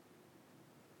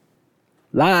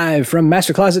Live from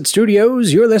Master Closet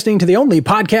Studios, you're listening to the only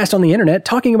podcast on the internet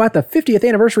talking about the 50th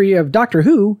anniversary of Doctor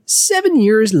Who 7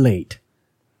 years late.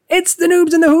 It's the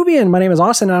Noobs and the Whovian. My name is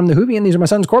Austin, and I'm the Whovian. These are my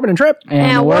sons, Corbin and Trip.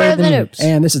 And we're the Noobs.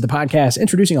 And this is the podcast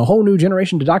introducing a whole new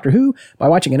generation to Doctor Who by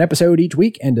watching an episode each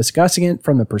week and discussing it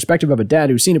from the perspective of a dad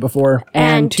who's seen it before.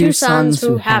 And two sons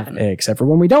who haven't. Except for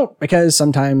when we don't, because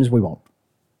sometimes we won't.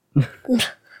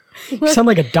 You sound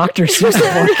like a Dr. Seuss.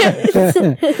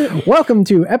 Welcome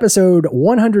to episode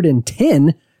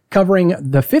 110, covering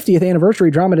the 50th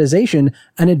anniversary dramatization,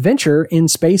 An Adventure in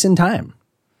Space and Time.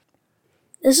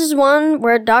 This is one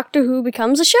where Doctor Who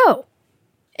becomes a show.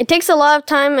 It takes a lot of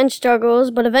time and struggles,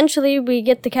 but eventually we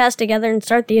get the cast together and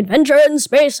start the adventure in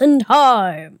space and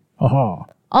time. Aha.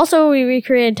 Also, we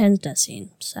recreated Ten's death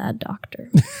scene. Sad Doctor.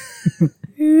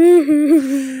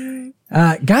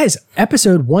 Guys,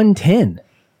 episode 110.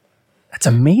 That's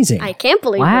amazing. I can't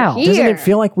believe Wow. we're here. Doesn't it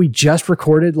feel like we just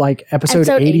recorded like episode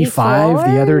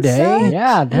 85 the other day? so-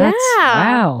 Yeah, that's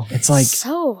wow. It's like,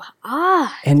 so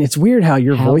odd. and it's weird how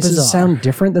your How voices bizarre. sound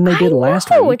different than they did last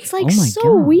Oh, week. it's like Oh my so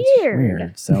God, it's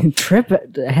weird. So Trip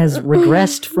has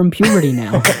regressed from puberty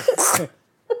now.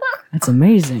 That's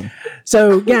amazing.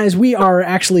 So, guys, we are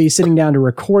actually sitting down to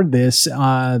record this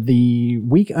the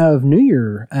week of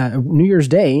New Year's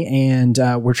Day, and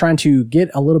we're trying to get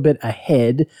a little bit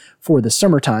ahead for the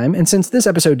summertime. And since this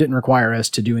episode didn't require us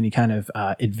to do any kind of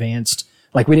advanced,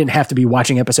 like we didn't have to be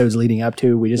watching episodes leading up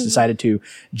to, we just decided to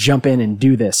jump in and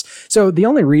do this. So the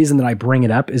only reason that I bring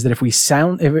it up is that if we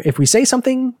say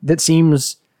something that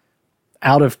seems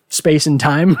out of space and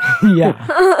time, Yeah.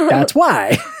 that's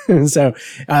why. So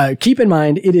keep in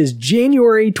mind, it is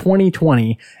January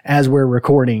 2020 as we're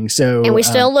recording. So And we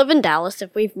still live in Dallas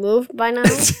if we've moved by now.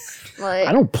 Like,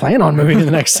 I don't plan on moving in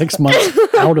the next 6 months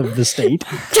out of the state.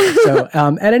 So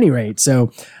at any rate,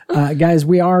 so guys,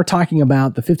 we are talking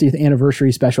about the 50th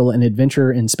anniversary special, An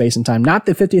Adventure in Space and Time, not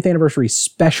the 50th anniversary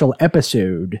special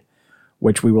episode,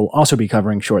 which we will also be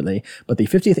covering shortly, but the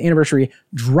 50th anniversary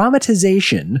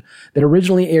dramatization that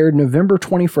originally aired November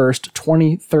 21st,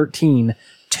 2013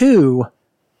 to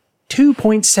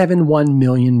 2.71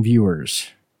 million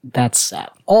viewers That's sad.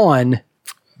 on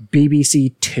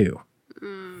BBC Two.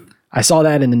 I saw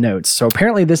that in the notes. So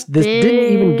apparently this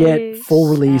didn't even get full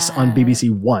release on BBC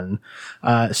One.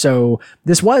 So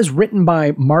this was written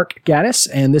by Mark Gatiss,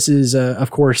 and this is, of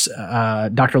course,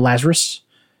 Dr. Lazarus.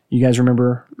 You guys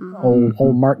remember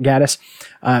old Mark Gatiss,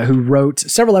 who wrote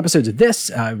several episodes of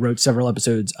this, wrote several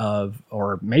episodes of,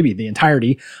 or maybe the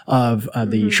entirety of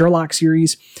the Sherlock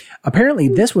series. Apparently,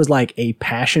 this was like a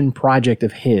passion project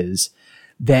of his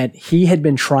that he had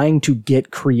been trying to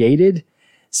get created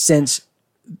since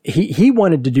he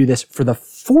wanted to do this for the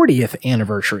 40th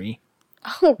anniversary,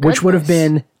 which would have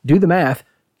been, do the math,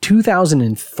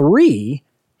 2003,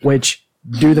 which,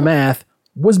 do the math,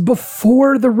 was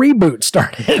before the reboot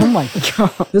started. Oh my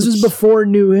God. This was before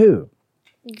New Who.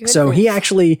 So he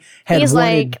actually had he's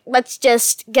wanted, like, let's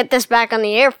just get this back on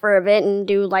the air for a bit and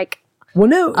do like, well,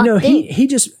 no, he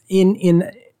just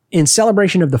in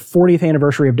celebration of the 40th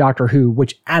anniversary of Doctor Who,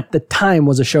 which at the time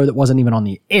was a show that wasn't even on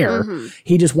the air.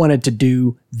 He just wanted to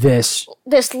do this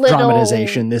little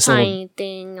dramatization, this tiny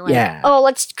thing. Like, Yeah. oh,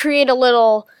 let's create a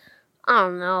little, I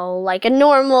don't know, like a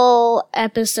normal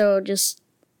episode, just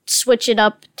switch it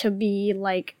up to be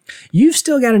like, You've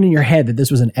still got it in your head that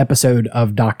this was an episode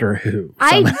of Doctor Who.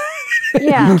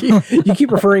 yeah. You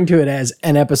keep referring to it as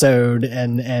an episode,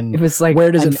 and It was like where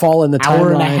does it an fall in the timeline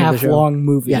hour and a of the half show? long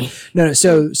movie. Yeah, no.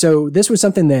 So this was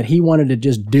something that he wanted to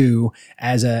just do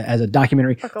as a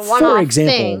documentary. Like a one-off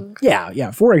thing.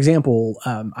 Yeah. For example,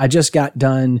 I just got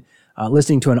done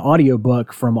listening to an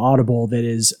audiobook from Audible that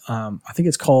is, I think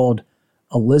it's called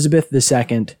Elizabeth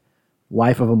II,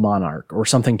 Life of a Monarch, or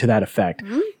something to that effect.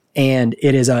 And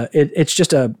it is it's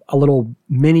just a little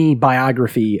mini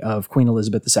biography of Queen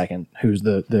Elizabeth II, who's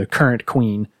the current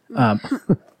queen.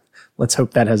 Let's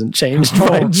hope that hasn't changed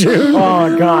by June.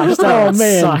 Oh gosh, that would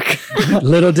man. suck.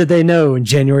 Little did they know in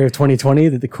January of 2020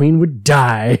 that the queen would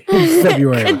die in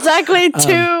February. Exactly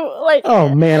two, like,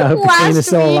 Oh man, I hope the queen is Last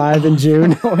still week. alive in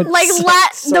June. like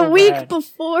so the week bad.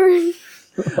 before.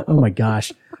 Oh my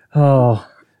gosh. Oh,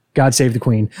 God save the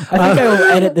queen. I think I will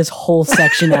edit this whole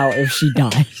section out if she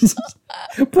dies.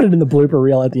 Put it in the blooper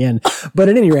reel at the end. But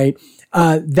at any rate,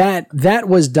 that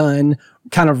was done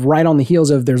kind of right on the heels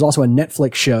of, there's also a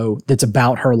Netflix show that's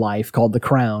about her life called The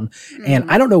Crown. And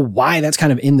I don't know why that's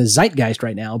kind of in the zeitgeist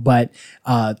right now, but,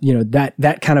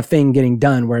 that kind of thing getting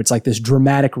done where it's like this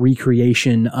dramatic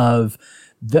recreation of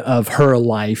her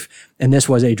life. And this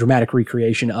was a dramatic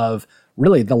recreation of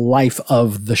really the life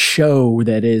of the show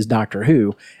that is Doctor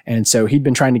Who. And so he'd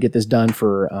been trying to get this done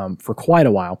for quite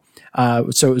a while.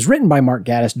 So it was written by Mark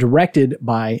Gatiss, directed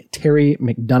by Terry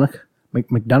McDonough.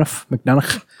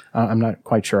 McDonough. I'm not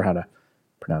quite sure how to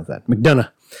pronounce that. McDonough.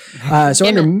 So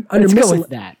under Let's go with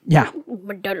that. Yeah.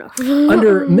 Madonna.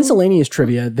 Under miscellaneous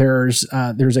trivia, there's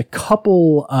a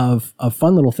couple of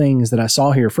fun little things that I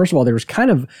saw here. First of all, there was kind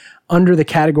of under the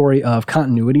category of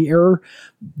continuity error.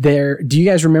 Do you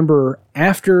guys remember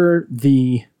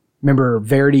remember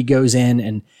Verity goes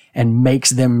in and makes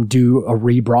them do a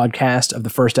rebroadcast of the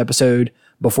first episode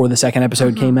before the second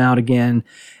episode came out again,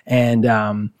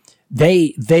 and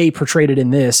they portrayed it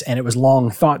in this, and it was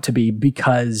long thought to be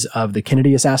because of the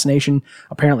Kennedy assassination.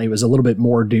 Apparently, it was a little bit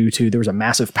more due to there was a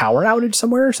massive power outage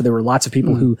somewhere, so there were lots of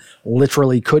people who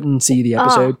literally couldn't see the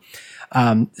episode.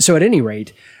 So at any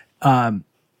rate,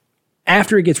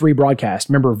 after it gets rebroadcast,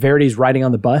 remember Verity's riding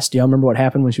on the bus? Do y'all remember what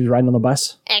happened when she was riding on the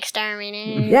bus?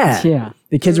 Exterminate. Yeah.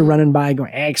 The kids are running by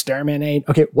going, exterminate.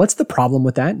 Okay, what's the problem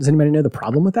with that? Does anybody know the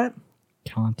problem with that?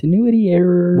 Continuity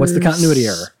error. What's the continuity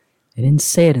error? They didn't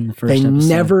say it in the first They episode.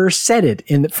 never said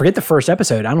it forget the first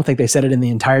episode. I don't think they said it in the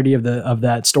entirety of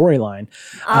that storyline.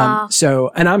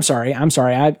 And I'm sorry.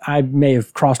 I may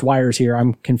have crossed wires here.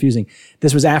 I'm confusing.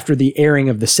 This was after the airing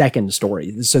of the second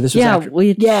story. So this was after.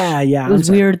 It was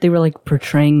weird. They were like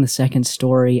portraying the second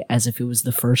story as if it was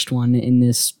the first one in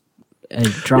this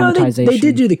dramatization. No, they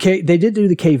did do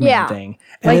the caveman thing.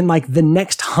 And then like the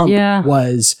next hump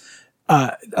was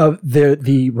of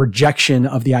the rejection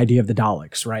of the idea of the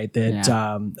Daleks, right?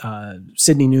 That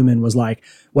Sidney Newman was like,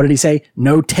 what did he say?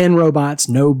 No 10 robots,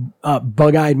 no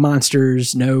bug-eyed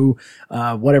monsters, no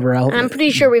whatever else. I'm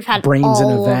pretty sure we've had brains all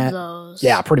in a vat. of those.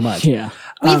 Yeah, pretty much. Yeah.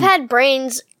 We've had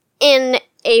brains in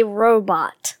a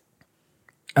robot.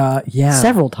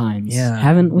 Several times. Yeah.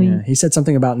 Haven't we? Yeah. He said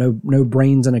something about no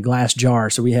brains in a glass jar.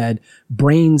 So we had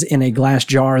brains in a glass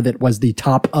jar that was the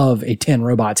top of a 10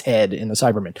 robot's head in the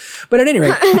Cybermen. But at any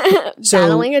rate, so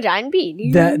Battling a giant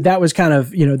bee. that was kind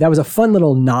of, that was a fun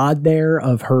little nod there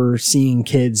of her seeing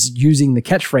kids using the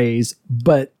catchphrase,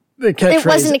 but the catchphrase. It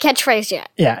wasn't a catchphrase yet.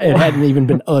 Yeah, it hadn't even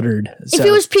been uttered. If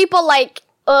it was people like,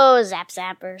 Zap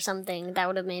Zap or something, that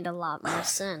would have made a lot more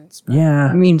sense. But yeah.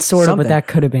 I mean, sort of, Something. but that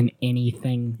could have been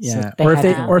anything. Yeah. So Or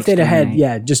if they'd have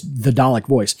had, just the Dalek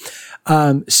voice.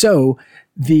 So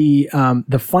the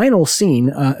final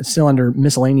scene, still under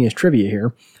miscellaneous trivia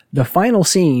here, the final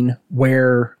scene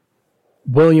where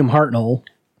William Hartnell,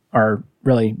 or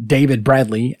really David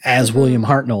Bradley as William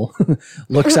Hartnell,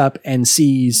 looks up and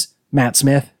sees Matt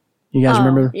Smith. You guys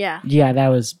remember? Yeah. Yeah, that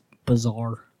was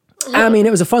bizarre. I mean, it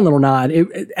was a fun little nod.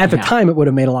 At the time, it would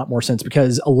have made a lot more sense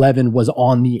because 11 was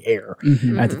on the air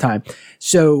at the time.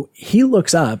 So he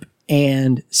looks up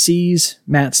and sees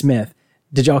Matt Smith.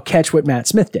 Did y'all catch what Matt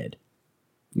Smith did?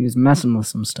 He was messing with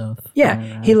some stuff.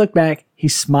 Yeah. He looked back. He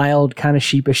smiled kind of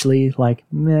sheepishly, like,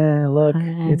 meh, look,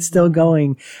 it's still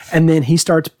going. And then he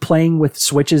starts playing with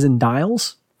switches and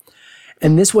dials.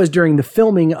 And this was during the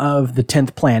filming of The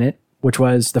 10th Planet, which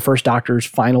was the first Doctor's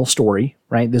final story,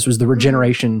 right? This was the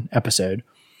regeneration episode.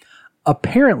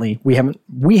 Apparently, we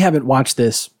haven't watched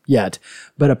this yet,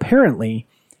 but apparently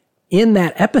in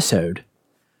that episode,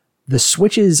 the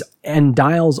switches and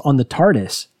dials on the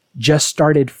TARDIS just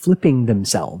started flipping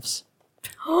themselves.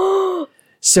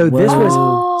 So this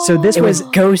was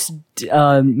Ghost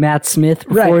Matt Smith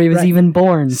before Right, he was right. even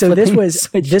born. So this flipping was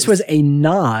switches. a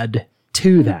nod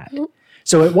to that.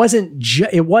 So it wasn't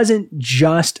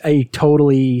just a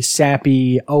totally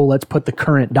sappy, let's put the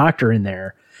current Doctor in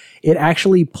there. It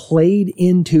actually played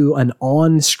into an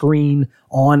on-screen,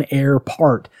 on-air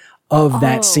part of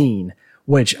that scene,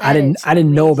 which I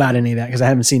didn't know about any of that because I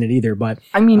haven't seen it either. But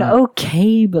I mean,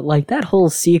 okay, but like that whole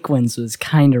sequence was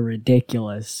kind of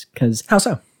ridiculous because how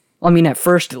so? I mean, at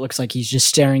first it looks like he's just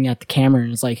staring at the camera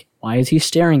and it's like, why is he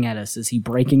staring at us? Is he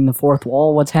breaking the fourth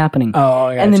wall? What's happening? Oh,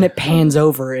 I and then gotcha. it pans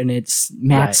over and it's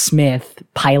Matt Right. Smith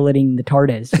piloting the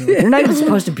TARDIS. You're not even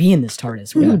supposed to be in this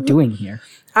TARDIS. What are you doing here?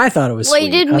 I thought it was Well,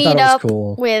 sweet. he did I thought meet it was up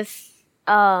cool. with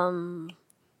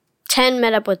 10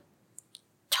 met up with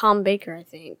Tom Baker, I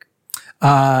think.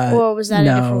 Or was that a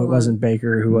different No, it one? wasn't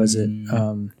Baker. Who was it?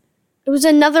 It was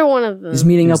another one of them. He's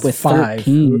meeting It up was with 5,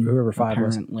 13, whoever 5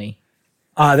 was. apparently.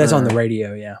 That's on the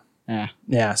radio, yeah. Yeah.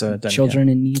 Yeah, so it doesn't Children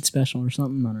in Need special or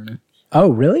something. I don't know. count. Oh,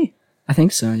 really? I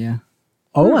think so, yeah.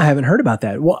 Oh, I haven't heard about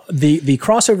that. Well, the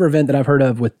crossover event that I've heard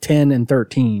of with 10 and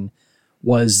 13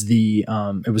 was it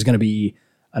was going to be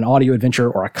an audio adventure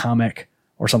or a comic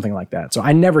or something like that. So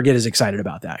I never get as excited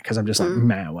about that because I'm just like,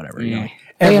 man, whatever. You know?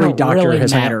 They Every don't Doctor really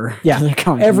has matter hung out, to the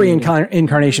comic every community.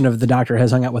 incarnation of the Doctor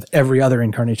has hung out with every other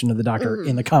incarnation of the Doctor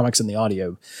in the comics and the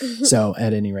audio. So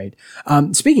at any rate,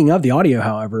 speaking of the audio,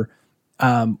 however,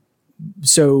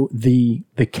 so the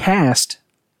cast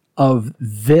of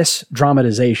this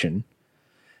dramatization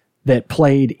that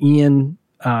played Ian,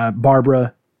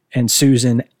 Barbara, and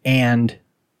Susan, and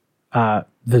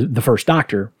the first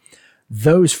Doctor,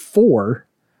 those four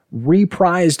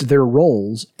reprised their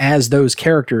roles as those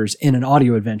characters in an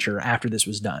audio adventure after this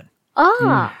was done.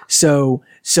 So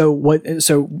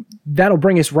that'll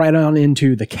bring us right on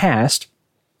into the cast,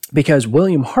 because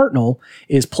William Hartnell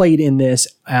is played in this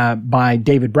by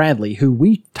David Bradley, who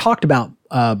we talked about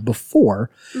before,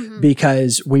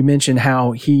 because we mentioned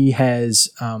how he has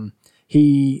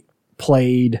he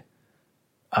played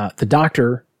the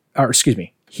Doctor, or excuse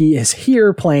me, he is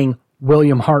here playing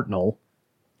William Hartnell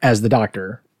as the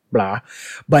Doctor, blah,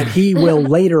 but he will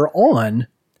later on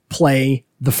play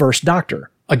the first Doctor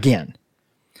again.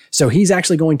 So he's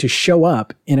actually going to show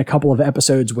up in a couple of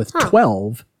episodes with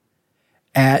 12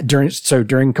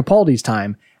 during Capaldi's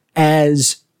time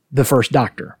as the first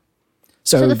Doctor.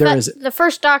 So the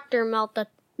first Doctor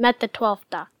met the 12th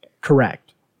Doctor.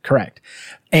 Correct.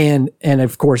 And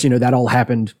of course, that all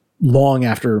happened long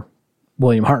after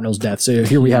William Hartnell's death. So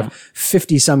here we have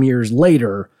 50 some years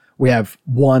later, we have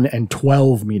 1 and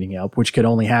 12 meeting up, which could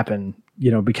only happen,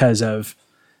 because of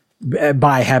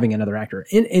by having another actor.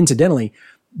 Incidentally,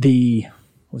 I think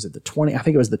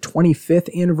it was the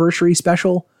 25th anniversary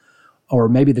special, or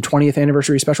maybe the 20th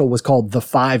anniversary special, was called The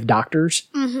Five Doctors.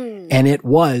 And it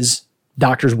was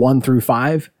Doctors 1 through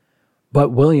 5, but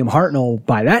William Hartnell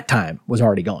by that time was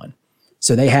already gone.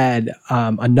 So they had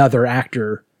another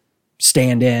actor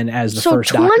stand in as the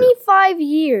first Doctor. So 25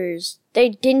 years, they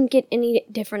didn't get any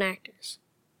different actors.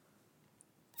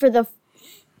 Because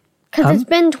it's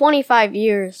been 25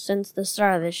 years since the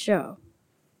start of this show.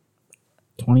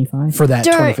 25? For that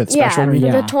 25th special? For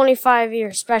the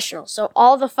 25-year special. So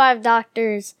all the 5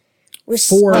 Doctors were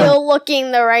still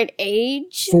looking the right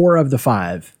age? 4 of the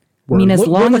 5. As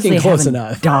long as they close haven't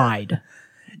enough. died,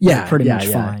 yeah, pretty much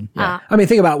fine. Yeah. I mean,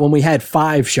 think about when we had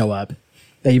 5 show up,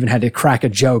 they even had to crack a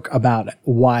joke about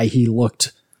why he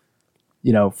looked,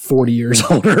 40 years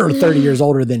older or 30 years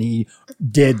older than he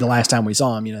did the last time we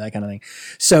saw him, that kind of thing.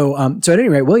 So, at any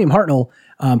rate, William Hartnell,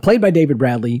 played by David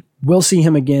Bradley, we'll see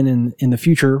him again in the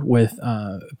future with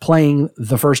playing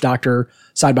the first Doctor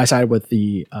side by side with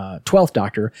the 12th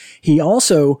Doctor. He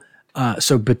also,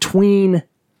 so between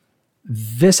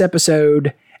this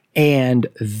episode and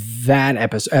that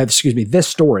episode, this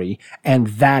story and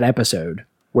that episode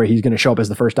where he's going to show up as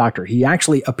the first Doctor, he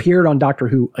actually appeared on Doctor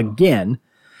Who again.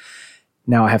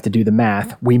 Now I have to do the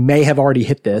math. We may have already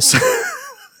hit this.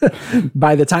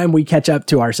 By the time we catch up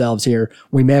to ourselves here,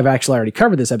 we may have actually already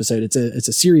covered this episode. It's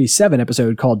a Series 7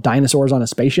 episode called Dinosaurs on a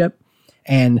Spaceship,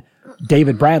 and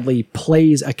David Bradley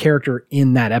plays a character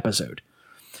in that episode.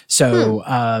 So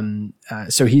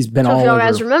so he's been all over. So if you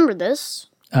guys remember this.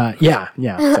 Yeah.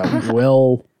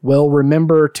 So we'll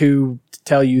remember to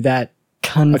tell you that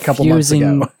a couple months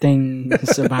ago. Confusing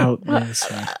things about this.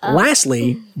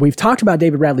 Lastly, we've talked about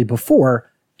David Bradley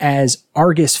before as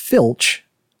Argus Filch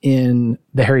in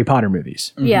the Harry Potter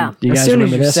movies. Yeah. Do you guys As soon as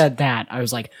remember you this? said that, I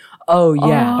was like, oh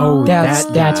yeah,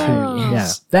 that's who he is.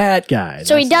 Yeah, that guy.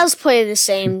 So he does play the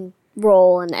same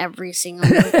role in every single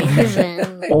movie he's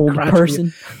in. Old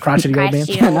person. Crotchety old man.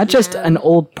 Crotchety Yeah, not just an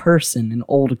old person, an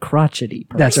old crotchety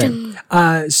person. That's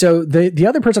right. So the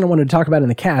other person I wanted to talk about in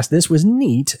the cast, this was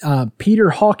neat. Peter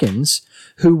Hawkins,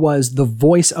 who was the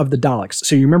voice of the Daleks.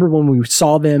 So you remember when we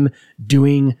saw them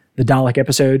doing the Dalek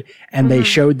episode and they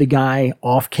showed the guy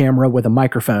off camera with a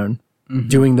microphone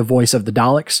doing the voice of the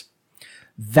Daleks?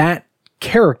 That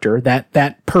character,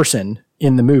 that person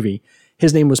in the movie,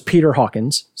 his name was Peter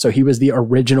Hawkins. So he was the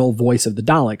original voice of the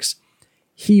Daleks.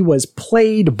 He was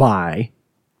played by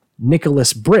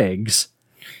Nicholas Briggs,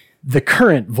 the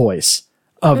current voice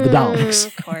of the Daleks.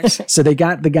 Of course. So they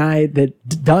got the guy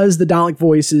that does the Dalek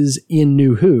voices in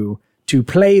New Who to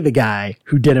play the guy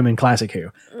who did them in Classic Who.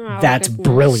 That's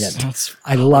brilliant.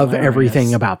 I love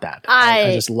everything about that.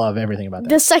 I just love everything about that.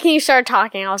 The second you started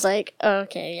talking, I was like,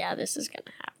 okay, yeah, this is going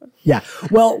to happen. Yeah.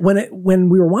 Well, when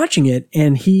we were watching it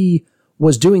and he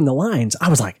was doing the lines, I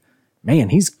was like, man,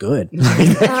 he's good.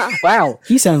 Wow,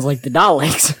 he sounds like the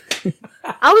Daleks.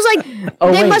 I was like,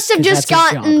 they must have just 'cause that's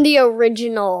his gotten job. the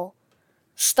original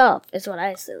stuff, is what I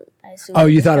assumed. Oh,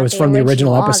 you thought it was from the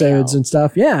original episodes audio. and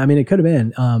stuff? Yeah, I mean, it could have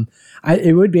been.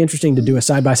 It would be interesting to do a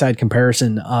side-by-side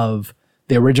comparison of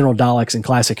the original Daleks and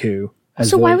Classic Who.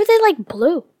 So why were they like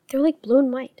blue? They were like blue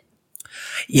and white.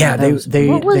 Yeah, they were very,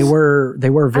 I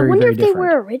wonder very if they different.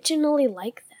 were originally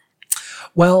like that.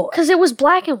 Well, Because it was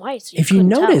black and white. So if you couldn't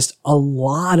tell. noticed, a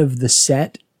lot of the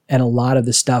set and a lot of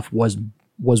the stuff was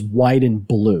white and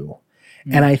blue.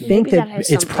 And I think Maybe that that has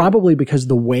it's something. probably because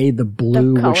the way the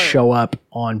blue color. would show up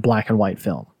on black and white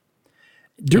film.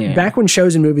 Yeah. Back when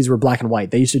shows and movies were black and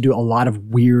white, they used to do a lot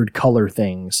of weird color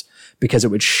things because it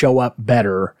would show up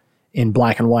better in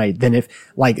black and white than if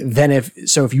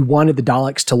you wanted the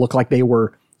Daleks to look like they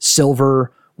were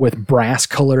silver with brass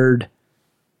colored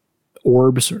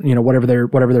orbs, whatever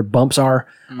their bumps are.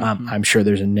 I'm sure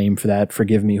there's a name for that.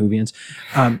 Forgive me, Whovians.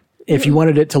 If you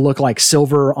wanted it to look like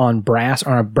silver on brass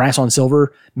or brass on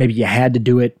silver, maybe you had to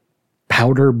do it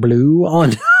powder blue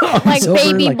on like silver,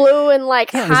 baby blue and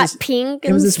like it was hot this- pink.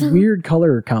 It was and this stuff. weird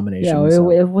color combination. Yeah, so-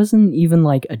 it wasn't even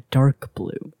like a dark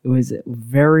blue. It was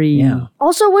very Yeah.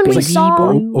 Also, when we like saw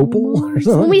opal or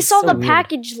something. when we saw So the weird.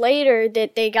 package later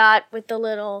that they got with the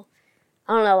little,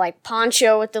 I don't know, like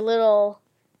poncho with the little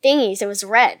thingies, it was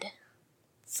red.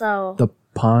 So the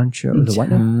poncho, the what?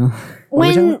 now? were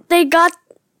you talking when about? they got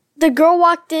the girl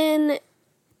walked in,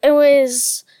 it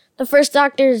was the first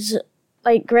Doctor's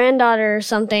like granddaughter or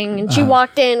something, and she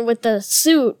walked in with the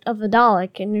suit of the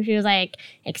Dalek, and she was like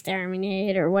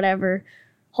exterminate or whatever,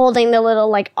 holding the little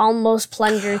like almost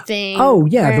plunger thing. Oh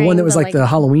yeah, the one wearing that was like the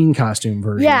Halloween costume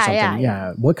version. Yeah, or something. yeah,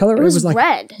 yeah. What color? it was like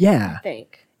red. Yeah, I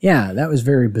think. yeah. That was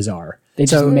very bizarre. They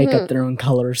just make up their own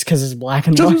colors because it's black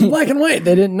and Just white. was black and white.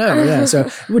 They didn't know. Yeah. So,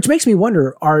 which makes me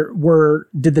wonder: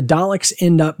 did the Daleks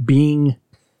end up being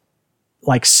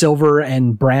like silver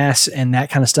and brass and that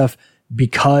kind of stuff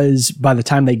because by the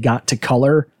time they got to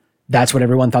color, that's what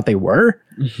everyone thought they were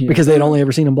because they'd only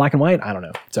ever seen them black and white. I don't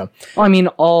know. So, Well, I mean,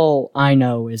 all I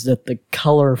know is that the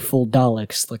colorful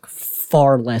Daleks look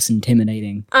far less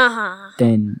intimidating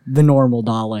than the normal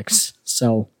Daleks.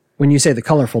 So, when you say the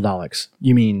colorful Daleks,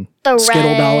 you mean The Skittle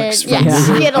red, Daleks? yeah, Yeah.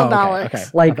 Skittle Oh, okay, Daleks. okay.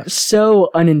 like,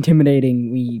 so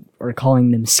unintimidating, we are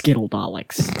calling them Skittle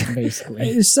Daleks, basically.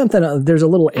 It's something. There's a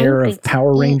little air of think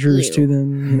Power to eat Rangers you. to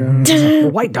them. The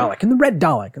white Dalek and the red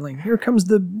Dalek, and like here comes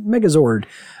the Megazord.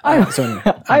 So anyway,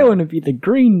 I want to be the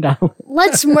green Dalek.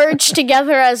 Let's merge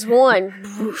together as one.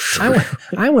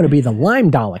 I want to be the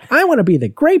lime Dalek. I want to be the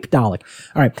grape Dalek.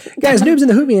 All right, guys. Noobs in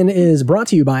the Whovian is brought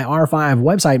to you by R5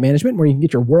 Website Management, where you can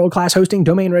get your world-class hosting,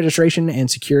 domain registration, and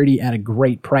security at a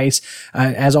great price.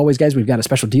 As always, guys, we've got a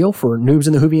special deal for Noobs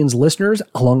in the Whovian's listeners,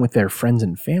 along with their friends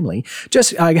and family.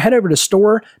 Just head over to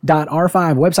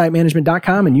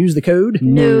store.r5websitemanagement.com and use the code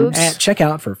Noobs. at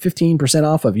checkout for 15%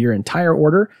 off of your entire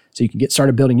order, so you can get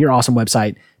started building your awesome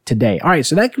website today. All right,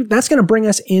 so that's going to bring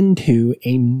us into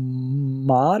a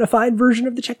modified version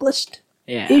of the checklist.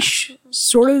 Yeah. Ish,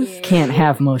 sort of. Can't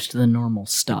have most of the normal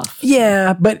stuff.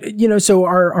 Yeah, but so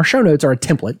our show notes are a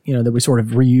template, that we sort of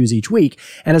reuse each week.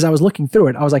 And as I was looking through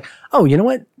it, I was like, oh, you know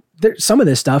what? Some of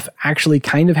this stuff actually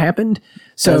kind of happened.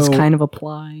 So Does kind of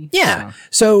apply. yeah.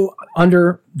 So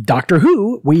under Doctor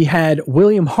Who, we had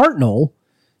William Hartnell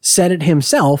said it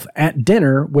himself at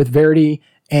dinner with Verity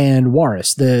and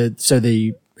Waris,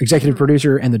 the executive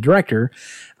producer and the director.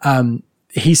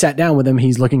 He sat down with him.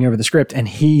 He's looking over the script, and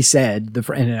he said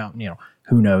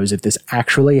who knows if this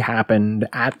actually happened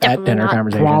at that dinner not.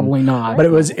 conversation? Probably not. But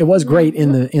it was great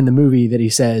in the movie that he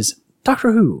says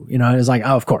Doctor Who. And it's like,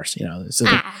 oh, of course, So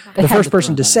the first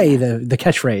person to say the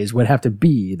catchphrase would have to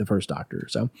be the first Doctor.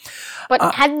 So But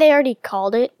hadn't they already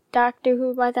called it Doctor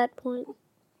Who by that point?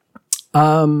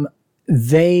 I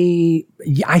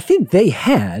think they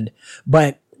had,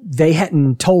 but they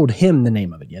hadn't told him the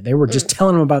name of it yet. They were just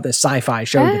telling him about this sci-fi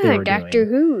show that they were Doctor doing.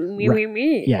 Who.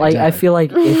 Me. Yeah, Like, I exactly. feel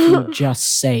like if you just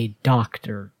say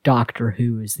Doctor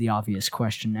Who is the obvious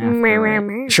question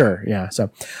after. Sure, yeah.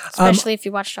 So Especially if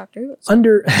you watch Doctor Who.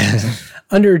 under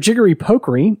under Jiggery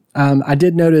Pokery, I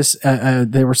did notice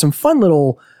there were some fun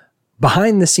little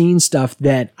behind the scenes stuff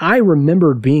that I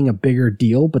remembered being a bigger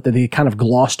deal, but that they kind of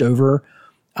glossed over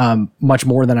much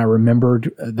more than I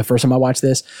remembered the first time I watched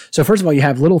this. So first of all, you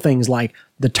have little things like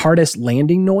the TARDIS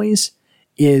landing noise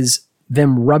is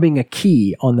them rubbing a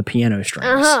key on the piano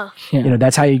strings. Yeah.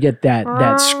 That's how you get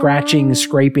that scratching,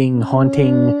 scraping,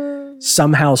 haunting,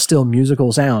 somehow still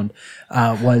musical sound.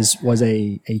 Was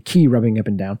a key rubbing up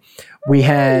and down. We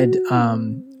had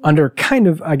under kind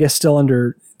of, I guess, still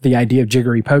under the idea of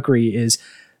Jiggery Pokery, is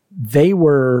they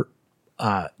were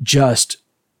just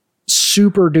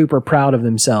super duper proud of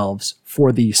themselves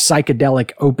for the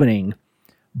psychedelic opening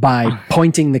by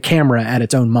pointing the camera at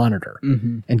its own monitor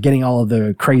and getting all of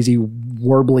the crazy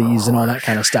warblies and all that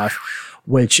kind of stuff,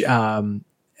 which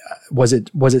was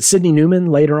it Sidney Newman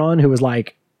later on who was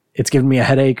like, it's giving me a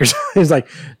headache or something. It's like,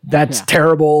 that's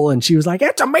terrible. And she was like,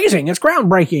 it's amazing. It's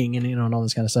groundbreaking. And, and all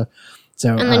this kind of stuff.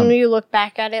 So, and then you look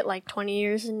back at it like 20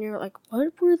 years and you're like,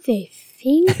 what were they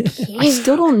thinking? I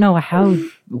still don't know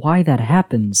why that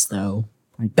happens though.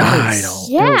 Like, I don't.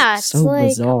 Yeah, it's so like,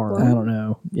 bizarre. I don't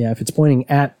know. Yeah, if it's pointing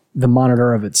at the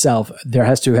monitor of itself, there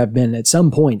has to have been at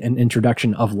some point an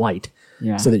introduction of light.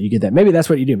 Yeah. So that you get that. Maybe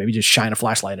that's what you do. Maybe just shine a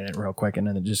flashlight in it real quick and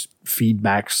then it just feeds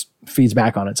back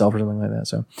on itself or something like that.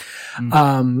 So,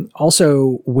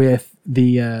 also with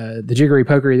the Jiggery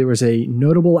Pokery, there was a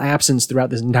notable absence throughout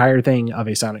this entire thing of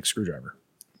a sonic screwdriver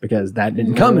because that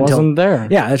didn't come until wasn't there.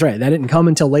 Yeah, that's right. That didn't come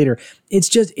until later. It's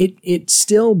just it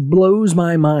still blows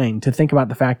my mind to think about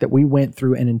the fact that we went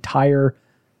through an entire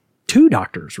 2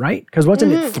 doctors, right? Because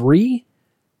wasn't it 3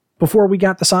 before we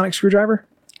got the sonic screwdriver?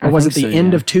 Or was it the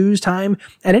end of 2's time?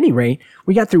 At any rate,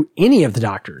 we got through any of the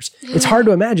doctors. It's hard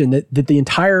to imagine that the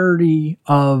entirety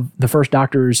of the first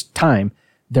Doctor's time,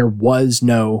 there was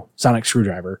no sonic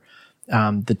screwdriver.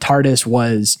 The TARDIS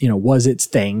was its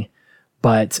thing,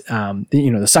 but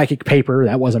the psychic paper,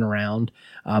 that wasn't around.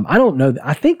 I don't know.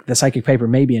 I think the psychic paper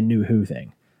may be a New Who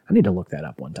thing. I need to look that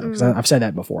up one time because I've said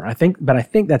that before. I think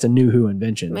that's a New Who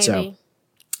invention. Maybe.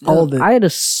 So I'd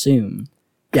assume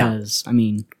because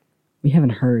we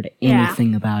haven't heard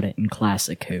anything about it in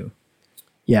Classic Who.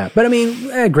 Yeah, but I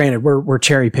mean, granted, we're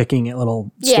cherry picking at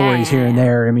little stories here and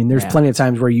there. I mean, there's plenty of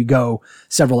times where you go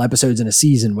several episodes in a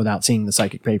season without seeing the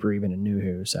psychic paper, even in New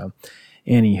Who. So,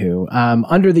 anywho,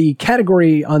 under the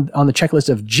category on the checklist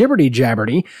of Jibberty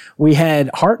Jabberty, we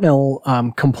had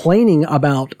Hartnell complaining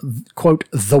about, quote,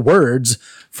 the words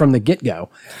from the get-go.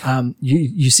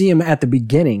 You see him at the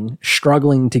beginning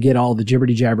struggling to get all the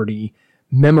Jibberty Jabberty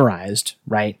memorized,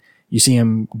 right? You see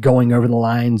him going over the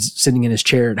lines, sitting in his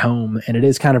chair at home, and it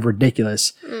is kind of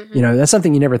ridiculous. That's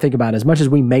something you never think about. As much as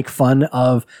we make fun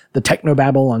of the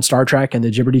technobabble on Star Trek and the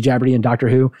Jibberty Jabberty in Doctor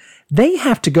Who, they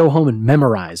have to go home and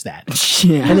memorize that.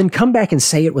 And then come back and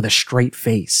say it with a straight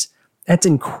face. That's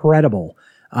incredible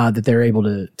that they're able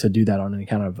to do that on any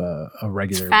kind of a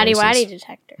regular Fatty basis. Waddy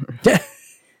detector.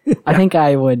 I think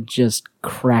I would just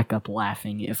crack up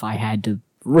laughing if I had to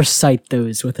recite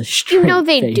those with a straight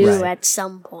they face. do at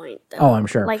some point, though. Oh, I'm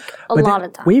sure. Like a lot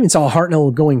of times. We even saw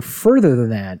Hartnell going further than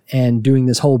that and doing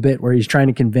this whole bit where he's trying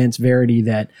to convince Verity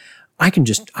that I can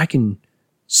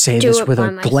say Do this it with by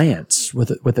a myself. glance,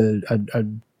 with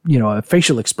a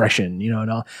facial expression,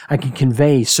 and I can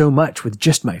convey so much with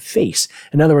just my face.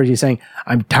 In other words, he's saying,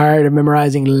 I'm tired of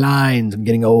memorizing lines. I'm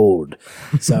getting old.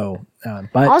 So,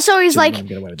 but Also, he's she like, didn't let him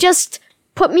get away with it. just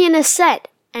put me in a set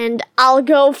and I'll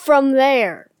go from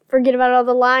there. Forget about all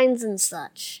the lines and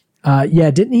such.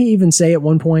 Didn't he even say at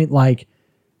one point, like,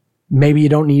 maybe you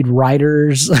don't need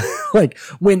writers? Like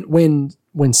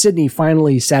when Sydney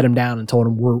finally sat him down and told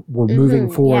him we're moving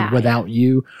forward without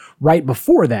you. Right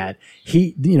before that,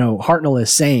 Hartnell is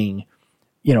saying,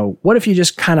 what if you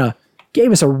just kind of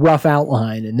gave us a rough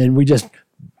outline and then we just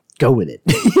go with it?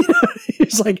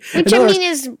 It's like, Which I mean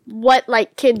is what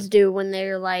like kids do when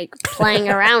they're like playing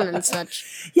around and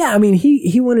such. yeah, I mean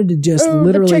he wanted to just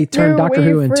literally turn Doctor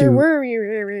Who into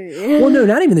well, no,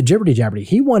 not even the Jibberty Jabberty.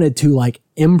 He wanted to like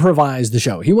improvise the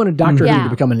show. He wanted Doctor Who to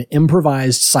become an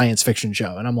improvised science fiction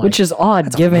show, and I'm like, which is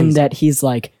odd given amazing. that he's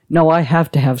like, no, I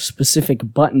have to have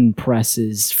specific button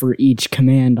presses for each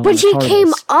command on But the he TARDIS.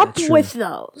 came up with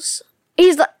those.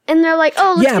 He's like, and they're like,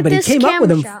 oh, let's get but he this came up with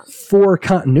them camera shot. for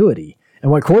continuity. And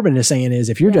what Corbin is saying is,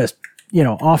 if you're just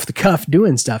off the cuff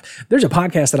doing stuff, there's a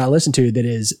podcast that I listen to that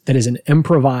is an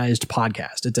improvised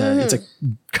podcast. It's a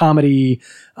comedy.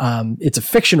 It's a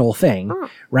fictional thing,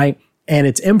 right? And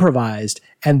it's improvised.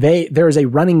 And there is a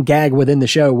running gag within the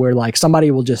show where like somebody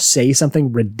will just say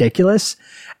something ridiculous,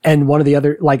 and one of the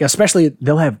other, like especially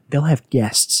they'll have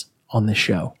guests on the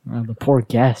show. Oh, the poor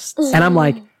guests. And I'm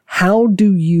like, how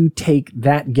do you take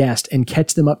that guest and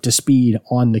catch them up to speed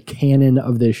on the canon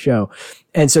of this show?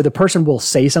 And so the person will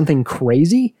say something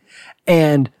crazy,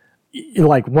 and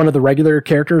like one of the regular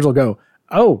characters will go,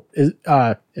 oh,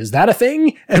 is that a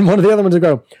thing? And one of the other ones will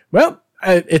go, well,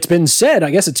 it's been said.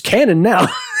 I guess it's canon now.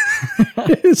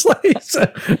 It's like,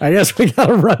 so I guess we got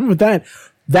to run with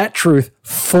that truth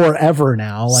forever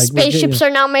now. Like Spaceships are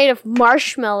now made of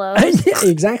marshmallows. yeah,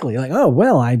 exactly. Like, oh,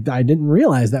 well, I didn't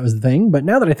realize that was the thing, but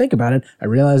now that I think about it, I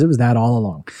realize it was that all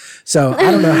along. So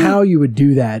I don't know how you would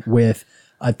do that with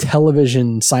a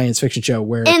television science fiction show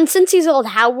where... And since he's old,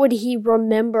 how would he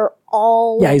remember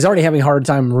all... Yeah, he's already having a hard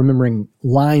time remembering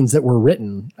lines that were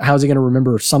written. How's he going to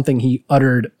remember something he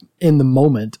uttered in the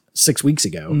moment 6 weeks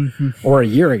ago or a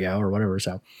year ago or whatever?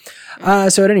 So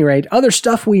at any rate, other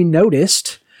stuff we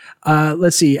noticed...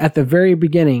 let's see. At the very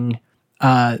beginning,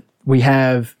 we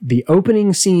have the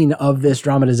opening scene of this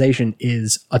dramatization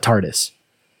is a TARDIS.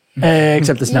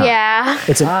 Except it's not. Yeah.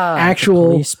 It's an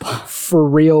actual for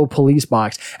real police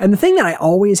box. And the thing that I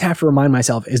always have to remind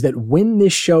myself is that when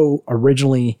this show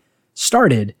originally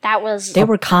started, they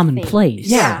were commonplace.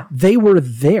 Yeah, they were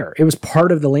there. It was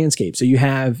part of the landscape. So you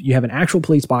have an actual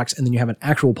police box, and then you have an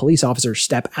actual police officer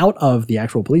step out of the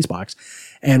actual police box.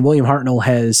 And William Hartnell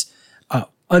has,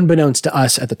 unbeknownst to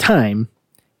us at the time,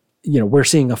 we're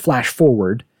seeing a flash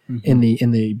forward in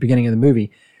the beginning of the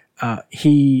movie.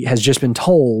 He has just been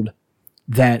told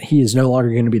that he is no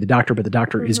longer going to be the doctor, but the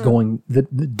doctor is the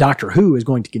Doctor Who is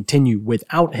going to continue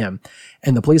without him.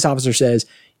 And the police officer says,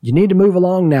 "You need to move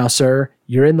along now, sir.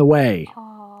 You're in the way."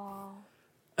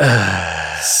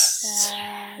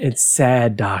 It's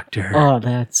sad, Doctor. Oh,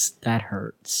 that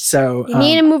hurts. So you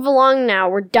need to move along now.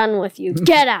 We're done with you.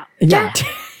 Get out. Yeah.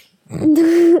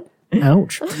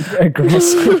 Ouch.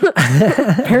 Aggressive.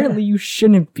 Apparently you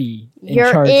shouldn't be in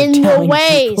You're charge in of the telling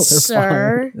way, people they're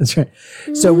sir. That's right.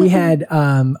 So we had,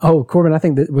 Corbin, I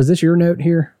think was this your note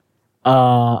here?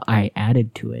 fine. I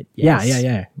added to it. Yes.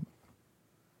 Yeah.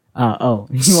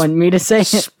 You want me to say it?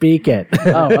 Speak it.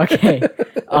 Oh, okay.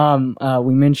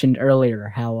 We mentioned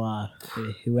earlier how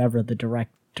whoever the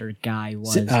director guy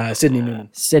was, Sidney Newman.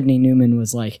 Sidney Newman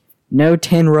was like, no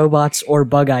 10 robots or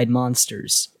bug-eyed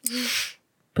monsters.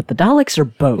 But the Daleks are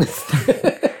both.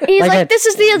 He's like, this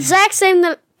is the exact same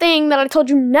thing that I told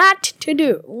you not to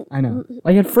do. I know.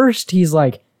 Like at first he's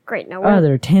like, Great, now oh,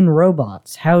 there are 10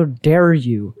 robots. How dare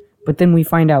you? But then we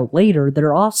find out later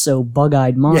they're also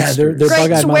bug-eyed monsters. Yeah, they're Great,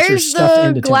 bug-eyed so monsters where's stuffed the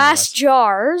into glass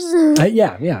jars?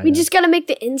 Yeah. We just gotta make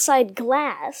the inside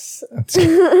glass.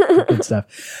 Good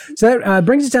stuff. So that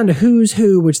brings us down to Who's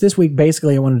Who, which this week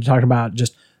basically I wanted to talk about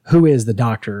just who is the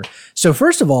Doctor. So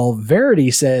first of all,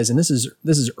 Verity says, and this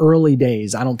is early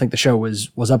days. I don't think the show was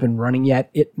up and running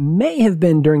yet. It may have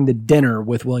been during the dinner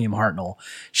with William Hartnell.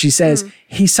 She says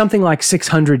he's something like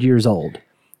 600 years old,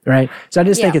 right? So I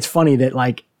just think it's funny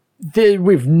that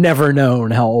we've never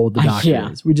known how old the Doctor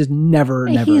is. We just never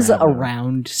He's have known.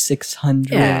 around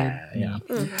 600. Yeah.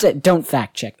 So don't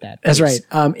fact check that. That's please.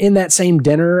 right. In that same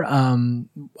dinner,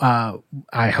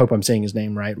 I hope I'm saying his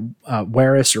name right,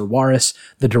 Waris,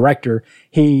 the director,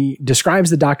 he describes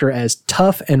the Doctor as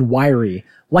tough and wiry,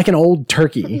 like an old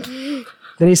turkey.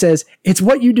 Then he says, "It's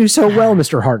what you do so well,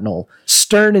 Mr. Hartnell,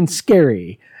 stern and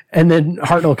scary." And then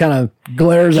Hartnell kind of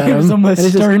glares at him. Gives him a and he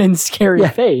says, stern and scary and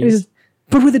he face. says,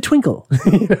 but with a twinkle.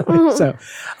 So,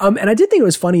 and I did think it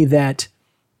was funny that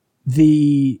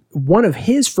one of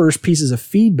his first pieces of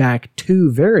feedback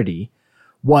to Verity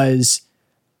was,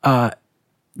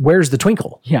 "Where's the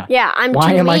twinkle?" Yeah. Yeah, I'm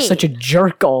Why too am I mean. such a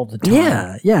jerk all the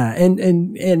time? Yeah.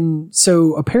 And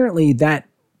so apparently that,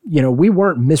 we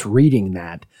weren't misreading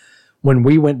that when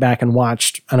we went back and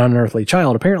watched An Unearthly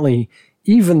Child. Apparently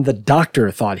even the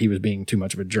Doctor thought he was being too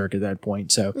much of a jerk at that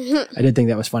point. So I did think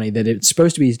that was funny that it's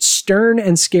supposed to be stern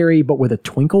and scary, but with a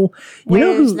twinkle.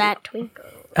 Where's that twinkle?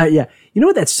 Yeah. You know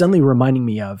what that's suddenly reminding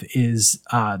me of is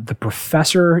the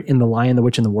professor in The Lion, the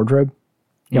Witch, and the Wardrobe.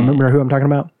 You remember who I'm talking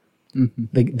about?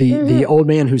 Mm-hmm. The old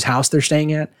man whose house they're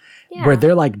staying at, where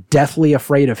they're like deathly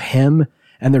afraid of him,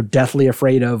 and they're deathly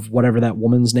afraid of whatever that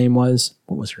woman's name was.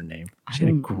 What was her name? She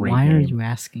had a great Why name. are you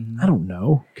asking? I don't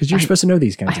know, because you're supposed to know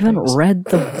these kinds I of things. haven't read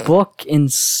the book in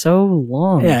so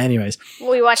long. Yeah. Anyways,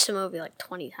 We watched the movie like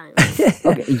 20 times.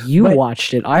 Okay, you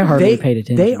watched it. I hardly paid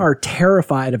attention. They are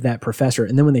terrified of that professor,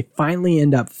 and then when they finally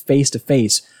end up face to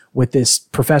face with this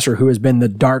professor who has been the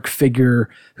dark figure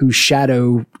whose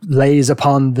shadow lays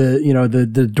upon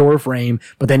the door frame,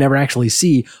 but they never actually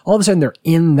see. All of a sudden, they're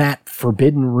in that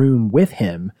forbidden room with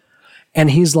him,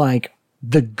 and he's like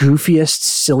the goofiest,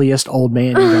 silliest old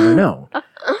man you've ever known.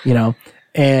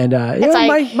 And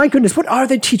my goodness, what are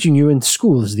they teaching you in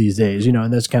schools these days?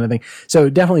 And this kind of thing. So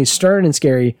definitely stern and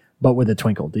scary, but with a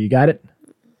twinkle. Do you got it?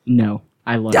 No,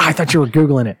 I love I it. thought you were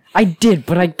Googling it. I did,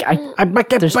 but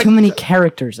there's too many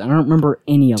characters. I don't remember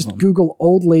any of them. Google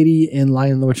old lady in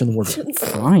Lion, the Witch, and the Wardrobe.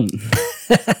 Fine.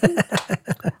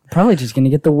 Probably just gonna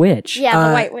get the witch. Yeah,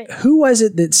 the white witch. Who was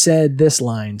it that said this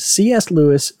line? C.S.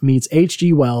 Lewis meets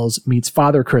H.G. Wells meets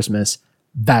Father Christmas.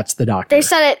 That's the Doctor. They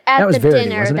said it at That was the Verity,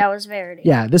 dinner. wasn't it? That was Verity.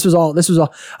 Yeah, this was all.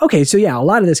 Okay, so yeah, a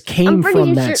lot of this came I'm pretty from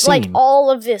sure, that scene. like all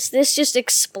of this just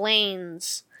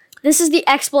explains. This is the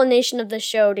explanation of the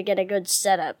show to get a good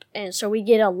setup, and so we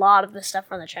get a lot of the stuff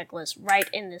from the checklist right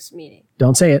in this meeting.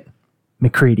 Don't say it.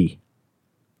 McCready.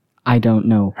 I don't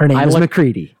know. Her name is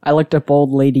McCready. I looked up Old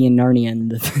Lady in Narnia,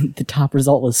 and the top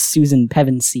result was Susan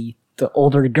Pevensey. the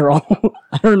older girl.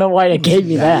 I don't know why it gave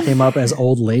me that. Came up as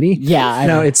old lady. Yeah,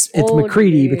 No, it's Old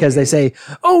McCready lady. because they say,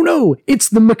 "Oh no, it's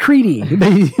the McCready."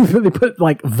 They put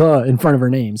like the in front of her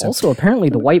name. So Also, apparently,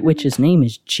 the White Witch's name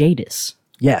is Jadis.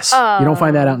 yes, you don't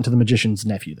find that out until the magician's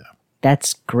nephew, though.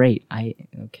 That's great.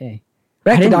 Okay.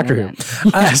 Back to didn't Doctor know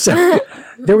Who. So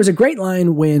there was a great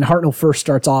line when Hartnell first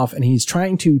starts off, and he's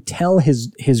trying to tell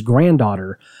his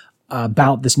granddaughter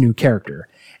about this new character,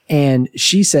 and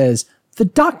she says, "The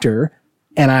Doctor,"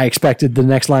 and I expected the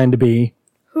next line to be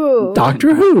Who?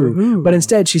 Doctor Who, but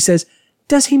instead she says,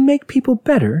 "Does he make people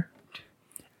better?"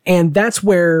 And that's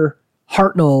where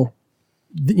Hartnell,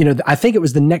 I think it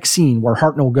was the next scene where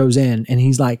Hartnell goes in and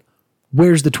he's like,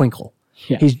 "Where's the twinkle?"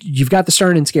 Yeah. You've got the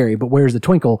stern and scary, but where's the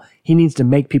twinkle? He needs to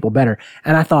make people better.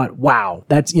 And I thought, wow,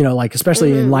 that's,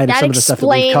 especially in light of That some of the stuff that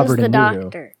we've explains covered the in New Who.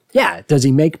 Doctor. Yeah. Does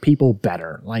he make people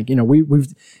better? Like,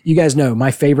 you guys know my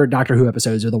favorite Doctor Who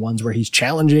episodes are the ones where he's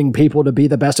challenging people to be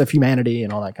the best of humanity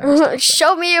and all that kind of stuff.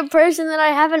 Show me a person that I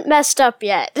haven't messed up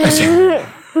yet.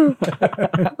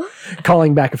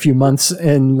 Calling back a few months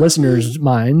in listeners'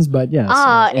 minds, but yes.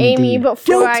 Amy,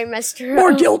 before Guilt. I messed her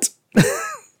More up. guilt.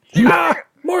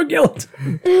 More guilt.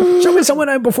 Show me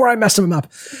someone before I messed him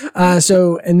up. And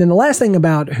then the last thing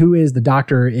about who is the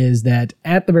Doctor is that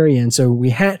at the very end, so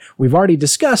we've already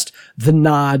discussed the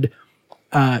nod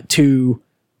to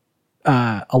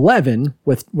 11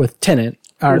 with Tennant.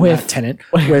 Or not Tennant,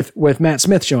 with Matt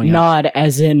Smith showing up. Nod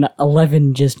as in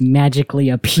 11 just magically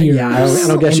appears. Yeah, I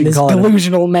don't guess in you this call it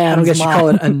delusional man. I don't guess you call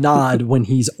it a nod when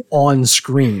he's on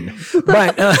screen.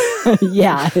 But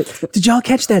Yeah. did y'all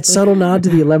catch that subtle nod to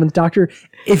the 11th Doctor?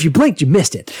 If you blinked, you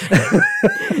missed it.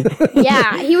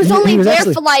 Yeah, he was only was there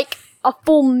actually- for like a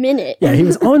full minute. Yeah, he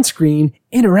was on screen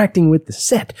interacting with the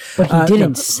set. But he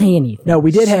didn't say anything. No,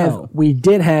 we did So-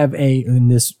 have and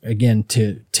this again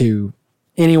to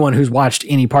anyone who's watched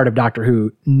any part of Doctor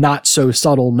Who, not so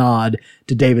subtle nod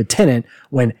to David Tennant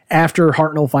when after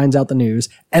Hartnell finds out the news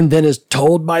and then is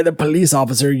told by the police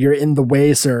officer, "You're in the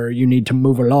way, sir. You need to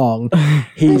move along."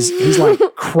 He's like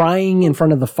crying in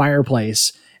front of the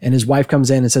fireplace, and his wife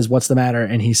comes in and says, "What's the matter?"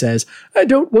 And he says, "I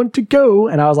don't want to go."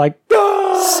 And I was like, "Ah!"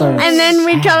 So And then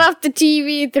we cut off the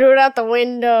TV, threw it out the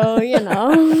window,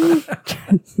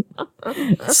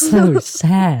 so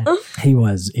sad. He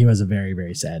was a very,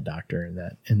 very sad Doctor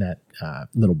in that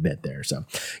little bit there. So,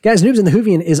 guys, Noobs and the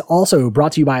Whovian is also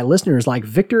brought to you by listeners like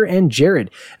Victor and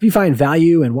Jared. If you find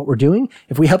value in what we're doing,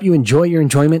 if we help you enjoy your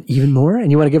enjoyment even more,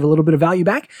 and you want to give a little bit of value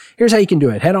back, here's how you can do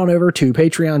it. Head on over to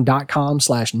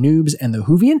patreon.com/Noobs and the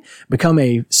Whovian. Become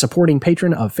a supporting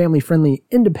patron of family-friendly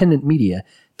independent media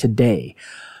today.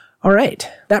 All right,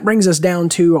 that brings us down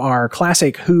to our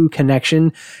Classic Who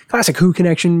Connection. Classic Who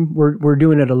Connection, we're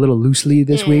doing it a little loosely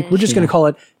this week. We're just going to call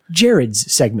it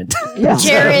Jared's segment. Yeah.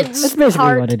 Jared's That's basically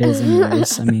part. what it is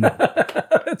anyways. I mean,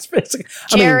 That's basically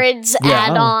Jared's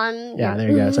add-on. Yeah,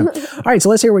 there you go. So, all right, so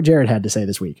let's hear what Jared had to say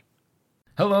this week.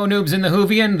 Hello, Noobs in the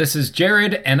Whovian. This is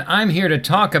Jared, and I'm here to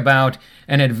talk about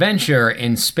an adventure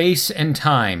in space and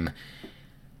time.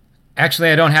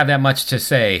 Actually, I don't have that much to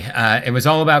say. It was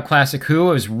all about Classic Who.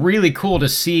 It was really cool to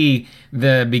see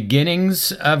the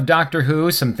beginnings of Doctor Who,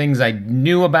 some things I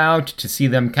knew about, to see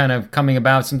them kind of coming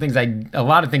about, a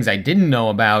lot of things I didn't know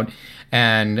about,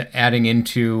 and adding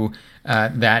into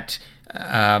that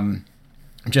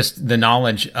just the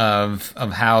knowledge of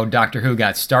how Doctor Who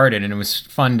got started. And it was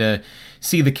fun to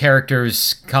see the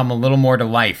characters come a little more to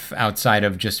life outside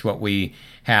of just what we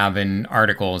have in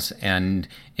articles and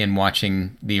in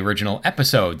watching the original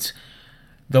episodes.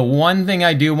 The one thing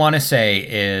I do want to say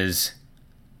is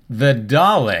the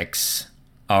Daleks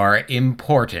are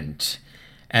important.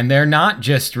 And they're not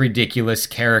just ridiculous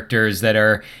characters that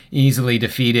are easily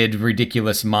defeated,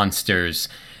 ridiculous monsters.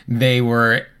 They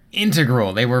were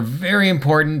integral. They were very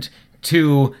important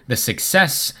to the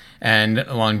success and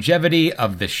longevity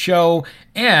of the show.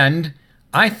 And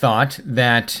I thought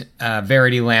that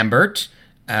Verity Lambert,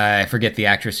 I forget the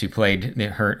actress who played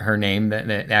her name,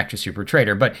 the actress who portrayed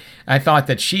her, but I thought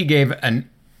that she gave a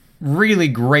really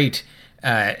great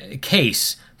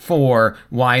case for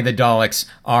why the Daleks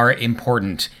are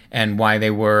important and why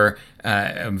they were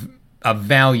of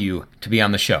value to be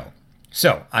on the show.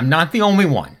 So, I'm not the only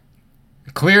one.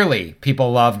 Clearly,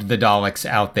 people loved the Daleks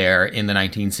out there in the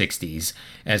 1960s,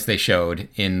 as they showed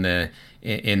in the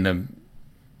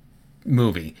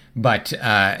movie. But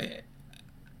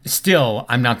still,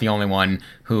 I'm not the only one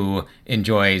who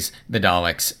enjoys the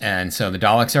Daleks. And so the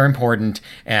Daleks are important,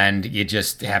 and you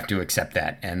just have to accept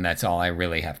that. And that's all I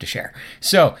really have to share.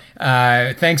 So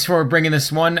thanks for bringing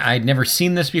this one. I'd never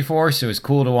seen this before, so it was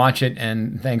cool to watch it.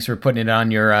 And thanks for putting it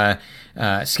on your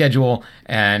schedule.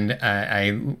 And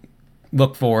I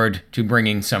look forward to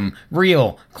bringing some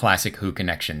real classic Who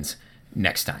connections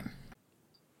next time.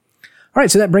 All right,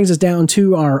 so that brings us down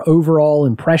to our overall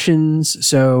impressions.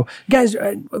 So, guys,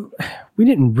 we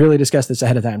didn't really discuss this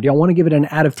ahead of time. Do y'all want to give it an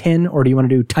out of 10, or do you want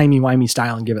to do timey-wimey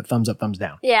style and give it thumbs up, thumbs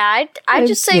down? Yeah, I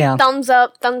just say thumbs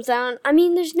up, thumbs down. I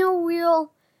mean, there's no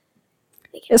real...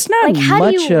 It's not how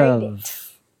much do you rate of... it?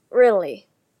 Really?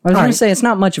 I was going to say, it's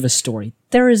not much of a story.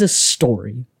 There is a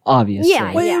story, obviously.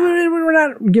 Yeah. We're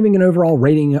not giving an overall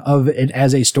rating of it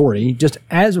as a story, just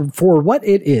as for what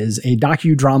it is, a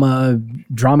docudrama,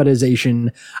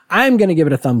 dramatization. I'm going to give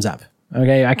it a thumbs up.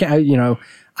 Okay.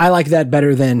 I like that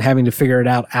better than having to figure it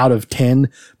out of 10,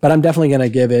 but I'm definitely going to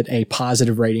give it a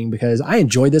positive rating because I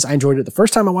enjoyed this. I enjoyed it the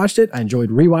first time I watched it. I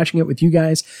enjoyed rewatching it with you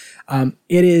guys.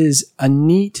 It is a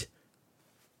neat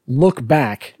look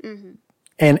back. Mm-hmm.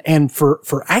 And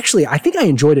for actually, I think I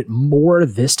enjoyed it more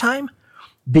this time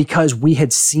because we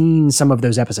had seen some of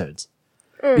those episodes.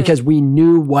 Because we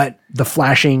knew what the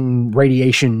flashing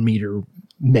radiation meter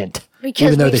meant. Because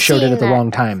even though they showed it at the wrong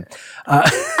time.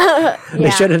 They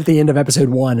showed it at the end of episode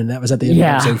 1, and that was at the end of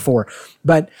episode 4.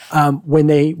 But when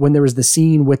there was the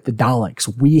scene with the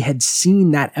Daleks, we had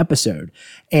seen that episode,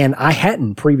 and I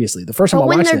hadn't previously. The first time I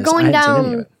watched this, I hadn't seen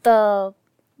any of it. The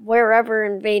wherever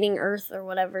invading Earth or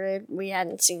whatever, we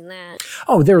hadn't seen that.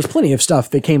 Oh, there was plenty of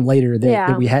stuff that came later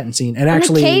that we hadn't seen. And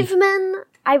actually, the cavemen,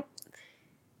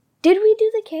 did we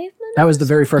do the cavemen? That was the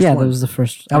very first one. Yeah, that was the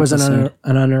first That was an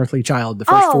Unearthly Child, the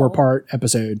first 4-part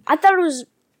episode. I thought it was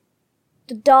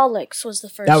the Daleks was the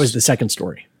first. That was the second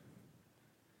story.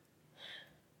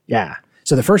 Yeah.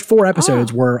 So the first 4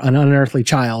 episodes were an Unearthly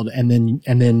Child, and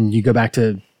then you go back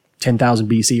to 10,000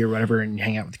 BC or whatever and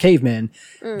hang out with the cavemen.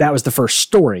 That was the first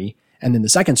story. And then the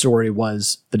second story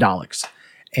was the Daleks.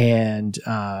 And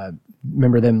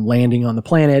remember them landing on the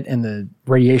planet and the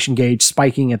radiation gauge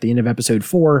spiking at the end of episode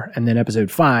 4. And then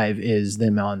episode 5 is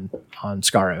them on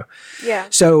Skaro. Yeah.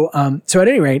 So at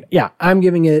any rate, I'm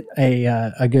giving it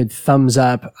a good thumbs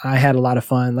up. I had a lot of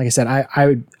fun. Like I said,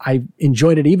 I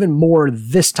enjoyed it even more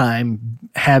this time,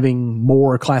 having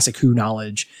more classic Who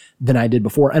knowledge than I did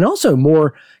before, and also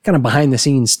more kind of behind the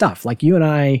scenes stuff. Like you and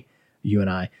I,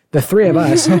 the 3 of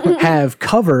us have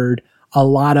covered a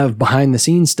lot of behind the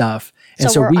scenes stuff.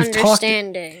 And so we've talked,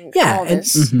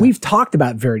 we've talked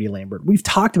about Verity Lambert. We've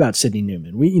talked about Sidney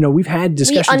Newman. We've had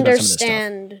discussions about some of this stuff. We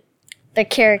understand the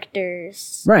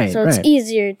characters. Right. So it's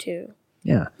easier to.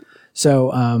 Yeah.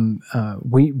 So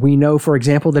we know, for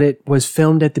example, that it was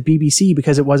filmed at the BBC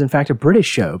because it was in fact a British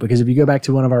show. Because if you go back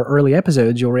to one of our early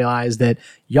episodes, you'll realize that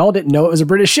y'all didn't know it was a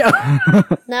British show.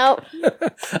 No.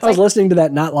 I was listening to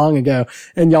that not long ago,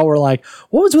 and y'all were like,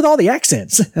 "What was with all the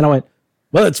accents?" And I went,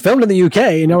 "Well, it's filmed in the UK."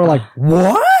 And y'all were like,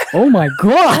 "What? Oh my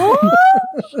god!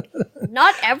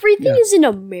 Not everything is in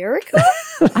America?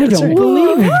 I don't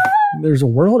believe it." There's a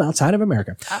world outside of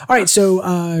America. All right,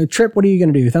 so Trip, what are you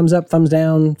going to do? Thumbs up, thumbs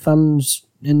down, thumbs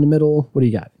in the middle? What do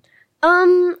you got?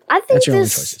 I think That's your only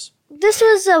choices. This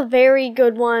was a very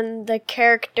good one. The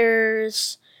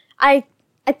characters, I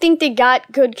think they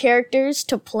got good characters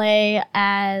to play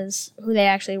as who they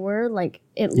actually were. Like,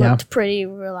 it looked pretty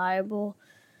reliable.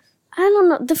 I don't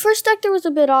know. The first Doctor was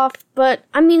a bit off, but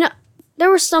I mean, there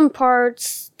were some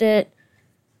parts that,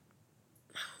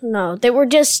 they were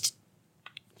just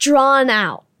drawn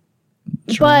out.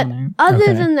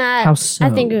 Other than that, How so? I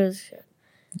think it was good.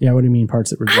 Yeah, what do you mean parts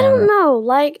that were drawn I don't out? know.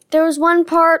 Like, there was one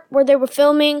part where they were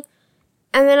filming,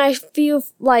 and then I feel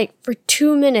like for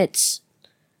 2 minutes,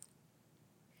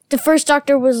 the first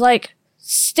Doctor was like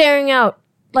staring out,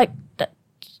 like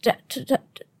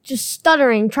just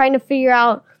stuttering, trying to figure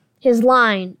out his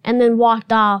line, and then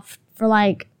walked off for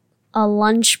like a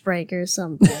lunch break or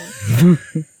something.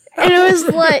 And it was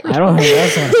like, I don't think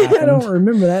that's what happened. I don't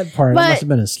remember that part. I must have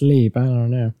been asleep. I don't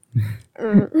know.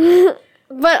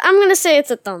 But I'm going to say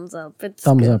it's a thumbs up. It's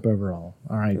Thumbs good. up overall.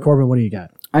 All right, Corbin, what do you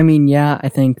got? I mean, yeah, I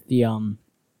think the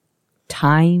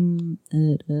time,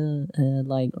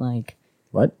 like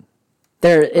What?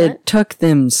 it took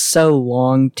them so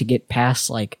long to get past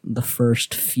like the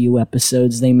first few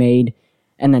episodes they made,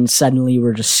 and then suddenly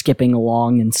we're just skipping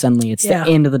along, and suddenly it's the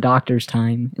end of the Doctor's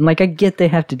time. And like, I get they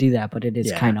have to do that, but it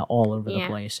is kind of all over the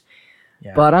place.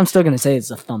 Yeah. But I'm still gonna say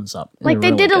it's a thumbs up. Like,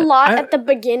 they did a lot at the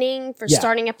beginning for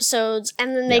starting episodes,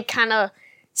 and then they kind of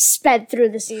sped through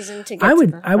the season to get to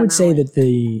the I would say that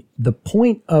the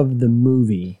point of the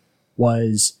movie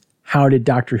was, how did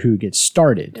Doctor Who get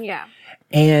started? Yeah.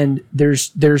 And there's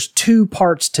 2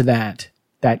 parts to that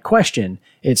question.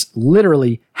 It's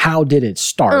literally, how did it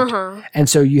start? And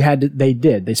so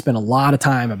they spent a lot of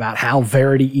time about how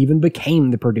Verity even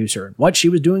became the producer and what she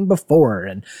was doing before,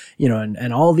 and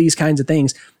and all these kinds of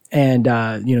things. and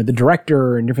the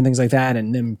director and different things like that,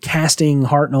 and them casting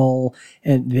Hartnell,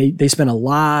 and they spent a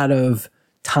lot of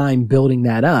time building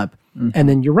that up. And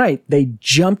then you're right, they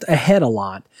jumped ahead a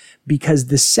lot, because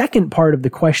the second part of the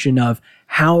question of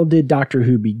how did Doctor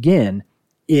Who begin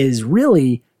is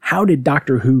really how did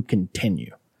Doctor Who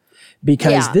continue?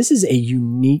 Because this is a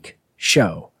unique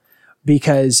show.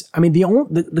 Because I mean,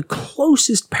 the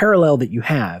closest parallel that you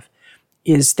have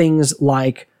is things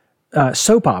like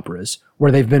soap operas,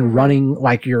 where they've been running,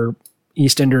 like your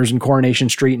EastEnders and Coronation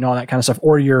Street and all that kind of stuff,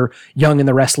 or your Young and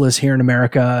the Restless here in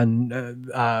America, and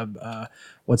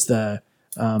what's the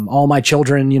All My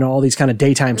Children, all these kind of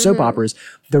daytime soap operas.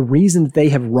 The reason that they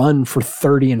have run for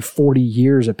 30 and 40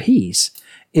 years apiece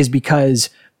is because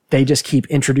they just keep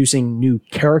introducing new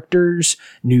characters,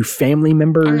 new family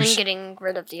members. And then getting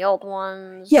rid of the old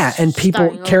ones. Yeah, and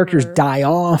characters die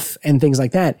off and things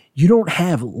like that. You don't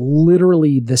have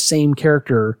literally the same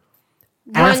character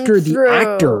after the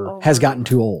actor has gotten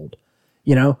too old,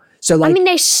 So like, I mean,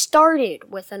 they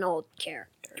started with an old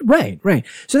character. Right.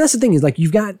 So that's the thing, is like,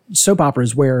 you've got soap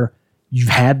operas where you've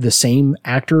had the same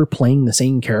actor playing the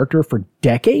same character for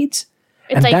decades.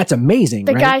 And like, that's amazing.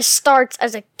 The guy starts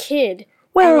as a kid.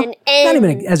 Well, and then not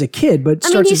even as a kid, but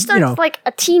he starts like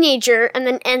a teenager and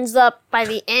then ends up by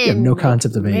the end. You have no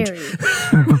concept of age.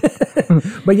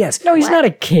 But yes. No, he's not a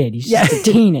kid. He's just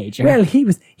a teenager. Well, he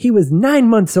was 9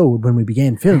 months old when we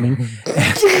began filming.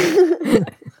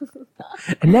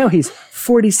 And now he's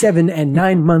 47 and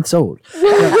 9 months old.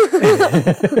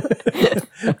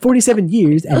 47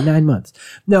 years and 9 months.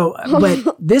 No,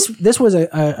 but this was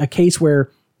a case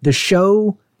where the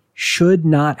show should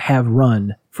not have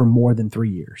run for more than 3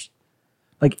 years.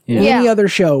 Like any other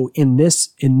show in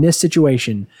this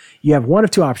situation, you have one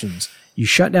of two options. You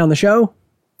shut down the show,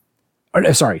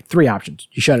 or sorry, three options.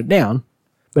 You shut it down,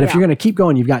 but if you're going to keep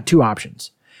going, you've got two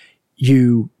options.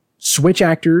 You switch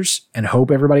actors and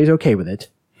hope everybody's okay with it.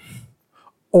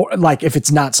 Or like, if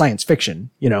it's not science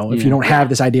fiction, if you don't have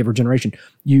this idea of regeneration,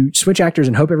 you switch actors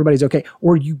and hope everybody's okay.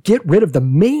 Or you get rid of the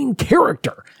main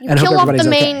character and hope everybody's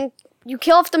okay. You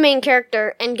kill off the main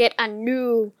character and get a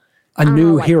new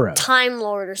hero, Time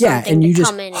Lord or something. Yeah, and you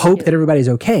just hope that everybody's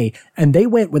okay. And they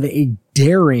went with a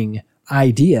daring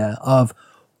idea of,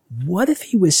 what if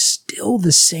he was still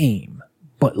the same,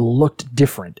 but looked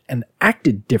different and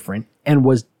acted different and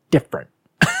was different?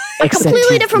 A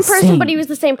completely different person, but he was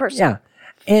the same person. Yeah.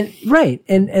 And right.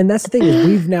 And that's the thing, is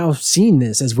we've now seen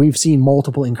this, as we've seen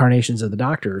multiple incarnations of the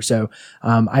Doctor. So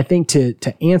I think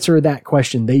to answer that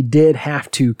question, they did have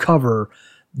to cover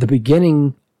the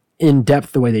beginning in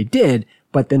depth the way they did,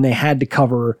 but then they had to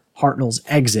cover Hartnell's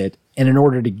exit. And in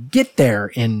order to get there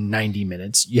in 90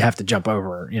 minutes, you have to jump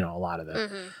over,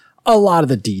 a lot of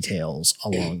the details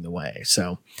along the way.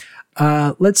 So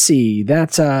let's see.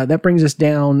 That brings us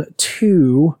down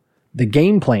to the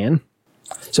game plan.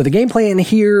 So the game plan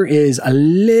here is a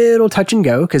little touch and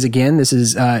go, because again,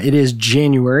 it is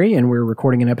January and we're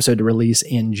recording an episode to release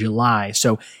in July.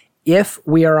 So if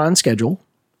we are on schedule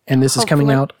and this is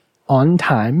coming out on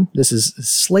time, this is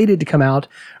slated to come out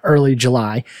early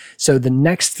July. So the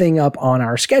next thing up on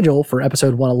our schedule for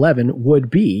episode 111 would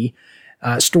be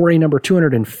story number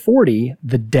 240,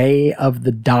 The Day of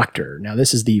the Doctor. Now,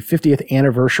 this is the 50th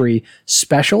anniversary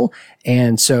special,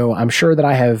 and so I'm sure that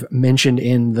I have mentioned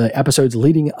in the episodes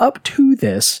leading up to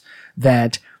this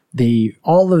that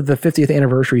all of the 50th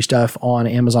anniversary stuff on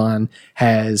Amazon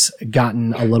has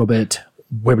gotten a little bit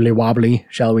wibbly wobbly,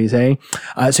 shall we say.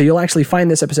 So you'll actually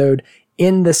find this episode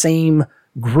in the same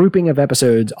grouping of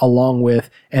episodes along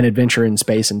with An Adventure in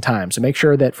Space and Time. So make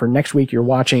sure that for next week you're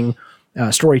watching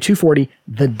story 240,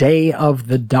 The Day of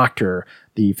the Doctor,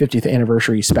 the 50th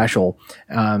anniversary special.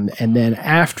 And then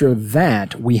after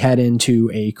that, we head into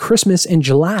a Christmas in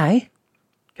July,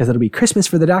 because it'll be Christmas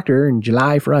for the Doctor and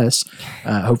July for us,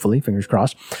 hopefully, fingers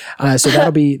crossed. So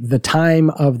that'll be The Time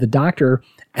of the Doctor,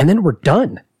 and then we're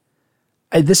done.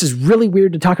 This is really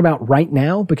weird to talk about right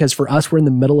now, because for us, we're in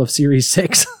the middle of Series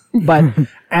 6. But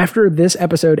after this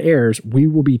episode airs, we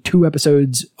will be 2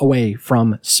 episodes away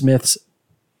from Smith's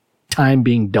time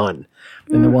being done.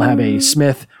 And then we'll have a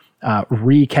Smith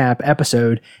recap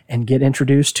episode and get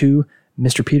introduced to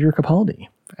Mr. Peter Capaldi.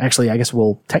 Actually, I guess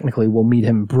we'll meet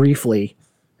him briefly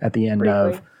at the end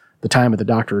of The Time of the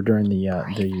Doctor during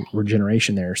the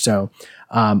regeneration there. So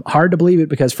hard to believe it,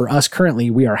 because for us currently,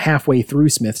 we are halfway through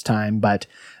Smith's time, but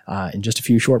in just a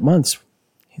few short months,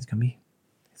 he's going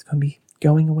to be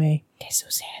going away. That's so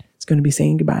sad. It's going to be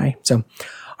saying goodbye. So, all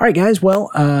right, guys. Well,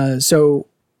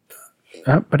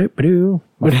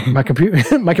 my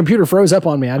computer froze up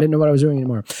on me. I didn't know what I was doing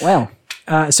anymore. Well,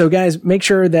 So guys, make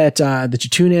sure that that you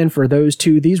tune in for those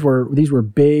two. These were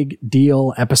big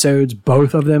deal episodes,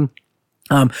 both of them.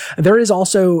 There is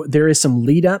some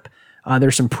lead up.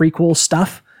 There's some prequel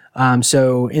stuff.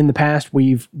 So in the past,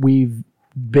 we've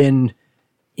been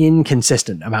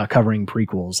inconsistent about covering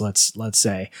prequels, let's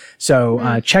say.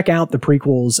 So check out the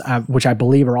prequels, which I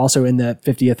believe are also in the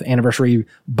 50th anniversary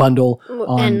bundle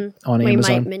on Amazon. We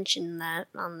might mention that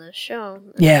on the show.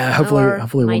 Yeah,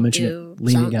 hopefully we'll mention it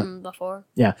leading up before.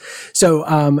 Yeah. So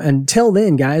until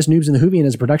then, guys, Noobs in the Whovian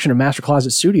is a production of Master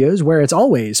Closet Studios, where it's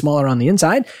always smaller on the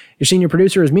inside. Your senior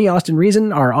producer is me, Austin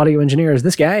Reason. Our audio engineer is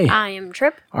this guy. I am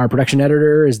Trip. Our production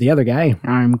editor is the other guy.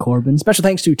 I'm Corbin. Special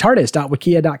thanks to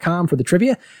TARDIS.wikia.com for the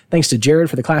trivia. Thanks to Jared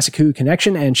for the Classic Who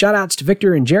connection, and shout outs to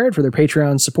Victor and Jared for their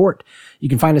Patreon support. You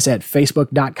can find us at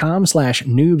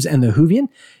facebook.com/noobsandthewhovian.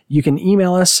 You can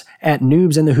email us at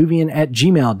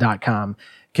noobsandthewhovian@gmail.com.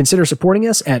 Consider supporting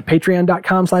us at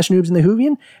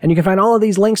patreon.com/noobsandthewhovian. And you can find all of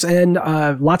these links and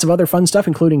lots of other fun stuff,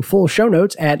 including full show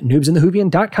notes at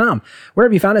noobsandthewhovian.com.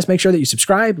 Wherever you found us, make sure that you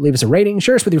subscribe, leave us a rating,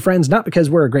 share us with your friends, not because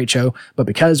we're a great show, but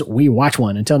because we watch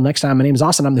one. Until next time, my name is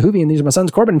Austin. I'm the Whovian. These are my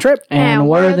sons, Corbin and Trip. And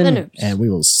we're the Noobs. And we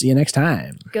will see you next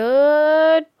time.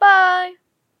 Goodbye.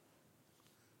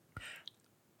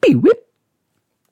 Be whip.